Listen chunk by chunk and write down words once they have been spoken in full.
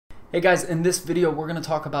Hey guys, in this video we're going to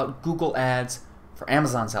talk about Google Ads for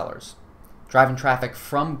Amazon sellers. Driving traffic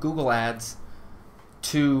from Google Ads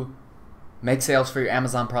to make sales for your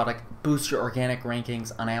Amazon product, boost your organic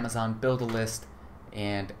rankings on Amazon, build a list,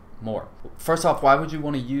 and more. First off, why would you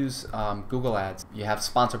want to use Google Ads? You have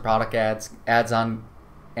sponsored product ads on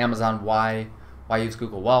Amazon. Why use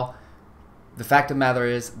Google? Well, the fact of the matter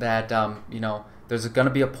is that there's going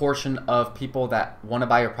to be a portion of people that want to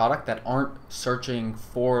buy your product that aren't searching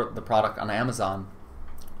for the product on Amazon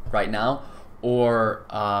right now, or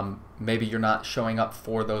maybe you're not showing up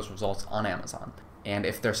for those results on Amazon. And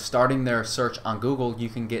if they're starting their search on Google, you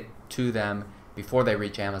can get to them before they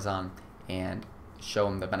reach Amazon and show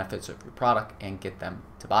them the benefits of your product and get them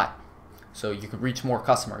to buy. So you can reach more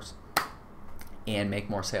customers and make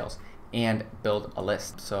more sales and build a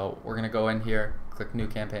list. So we're going to go in here, click New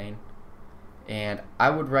Campaign. And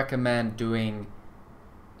I would recommend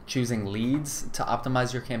choosing leads to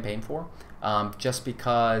optimize your campaign for, just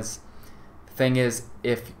because the thing is,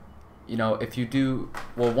 if you do,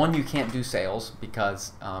 well, one, you can't do sales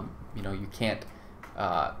because you can't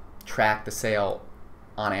track the sale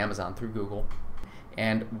on Amazon through Google.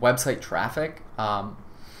 And website traffic,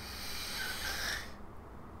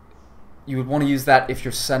 you would want to use that if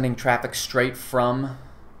you're sending traffic straight from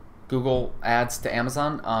Google Ads to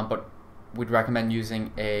Amazon, but we'd recommend using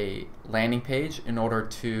a landing page in order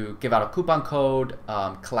to give out a coupon code,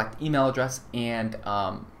 collect email address, and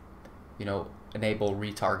enable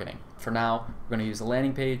retargeting. For now, we're going to use a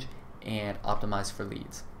landing page and optimize for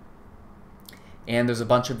leads. And there's a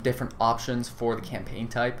bunch of different options for the campaign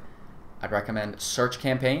type. I'd recommend search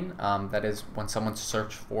campaign. That is when someone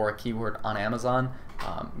searches for a keyword on Amazon.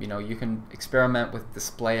 You can experiment with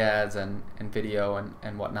display ads and video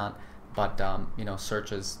and whatnot, but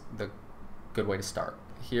search is the good way to start.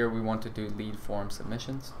 Here we want to do lead form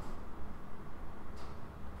submissions.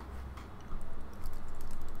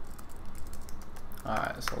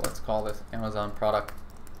 Alright, so let's call this Amazon product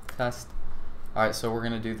test. Alright, so we're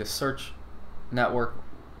going to do the search network.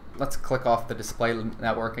 Let's click off the display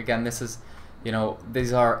network. Again, this is,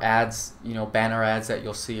 these are ads, banner ads that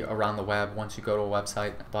you'll see around the web once you go to a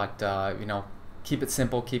website. But, keep it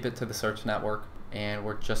simple, keep it to the search network. And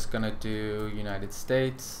we're just going to do United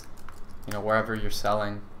States. Wherever you're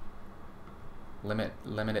selling, limit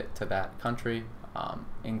it to that country.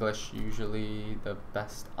 English usually the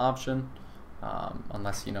best option,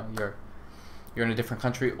 unless you're in a different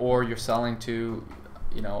country or you're selling to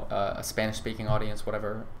a Spanish-speaking audience,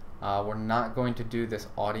 whatever. We're not going to do this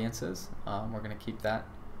audiences. We're going to keep that.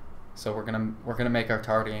 So we're gonna make our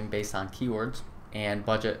targeting based on keywords and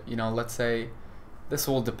budget. Let's say this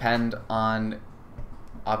will depend on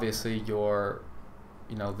obviously your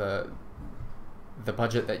the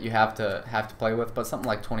budget that you have to play with, but something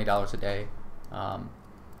like $20 a day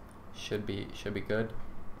should be good.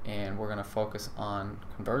 And we're going to focus on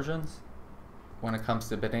conversions. When it comes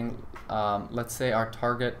to bidding, let's say our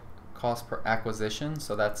target cost per acquisition,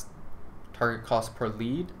 so that's target cost per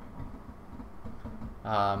lead.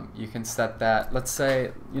 You can set that. Let's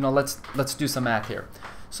say let's do some math here.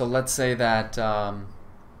 So let's say that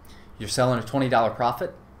you're selling a $20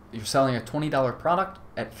 profit. You're selling a $20 product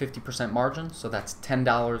at 50% margin, so that's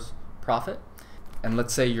 $10 profit. And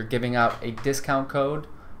let's say you're giving out a discount code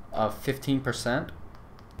of 15%.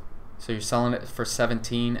 So you're selling it for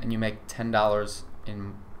 $17 and you make $10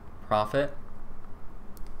 in profit.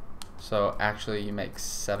 So actually you make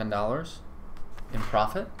 $7 in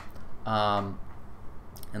profit. And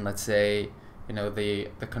let's say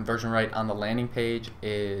the conversion rate on the landing page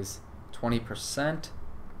is 20%.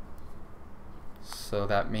 So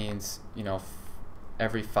that means,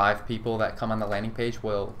 every 5 people that come on the landing page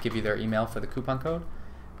will give you their email for the coupon code.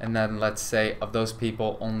 And then let's say of those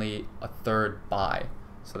people, only a third buy.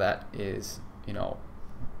 So that is,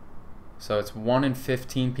 so it's 1 in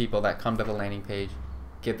 15 people that come to the landing page,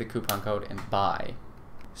 give the coupon code, and buy.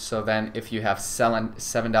 So then if you have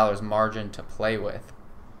 $7 margin to play with,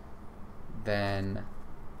 then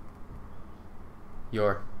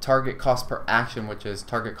your target cost per action, which is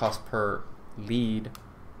target cost per lead,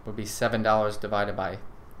 would be $7 divided by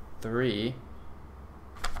 3.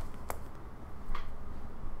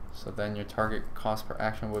 So then your target cost per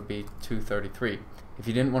action would be $2.33. If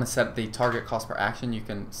you didn't want to set the target cost per action, you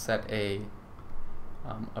can set a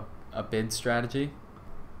bid strategy.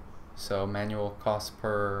 So manual cost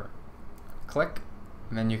per click,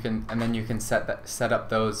 and then you can set up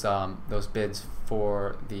those bids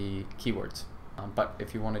for the keywords. But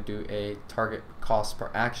if you want to do a target cost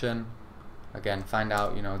per action, again, find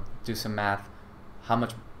out, do some math, how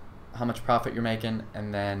much profit you're making,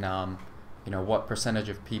 and then what percentage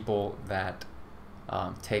of people that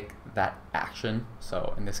take that action.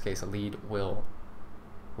 So in this case, a lead will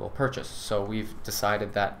purchase. So we've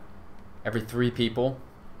decided that every 3 people,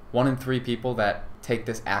 1 in 3 people that take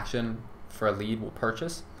this action for a lead will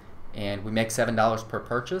purchase, and we make $7 per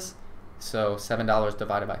purchase. So $7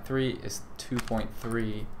 divided by 3 is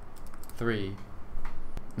 2.33.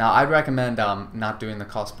 Now I'd recommend not doing the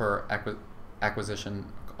cost per acquisition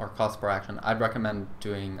or cost per action. I'd recommend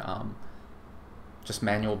doing just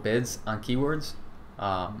manual bids on keywords,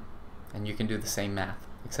 and you can do the same math,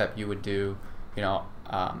 except you would do,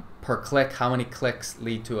 per click, how many clicks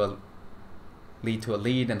lead to a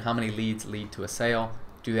lead and how many leads lead to a sale.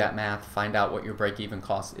 Do that math, find out what your break-even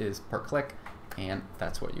cost is per click, and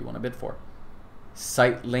that's what you want to bid for.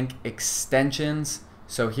 Sitelink Extensions.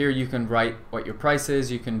 So here you can write what your price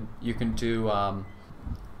is. You can do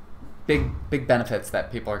big benefits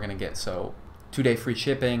that people are going to get. So 2-day free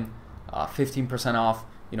shipping, 15% off,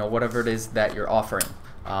 whatever it is that you're offering,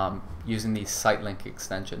 using these Sitelink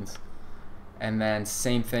extensions. And then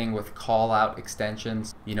same thing with call out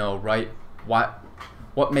extensions. Write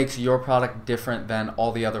what makes your product different than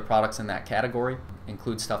all the other products in that category.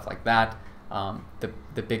 Include stuff like that.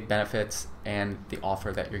 The big benefits and the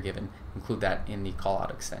offer that you're given, include that in the call out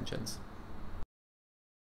extensions.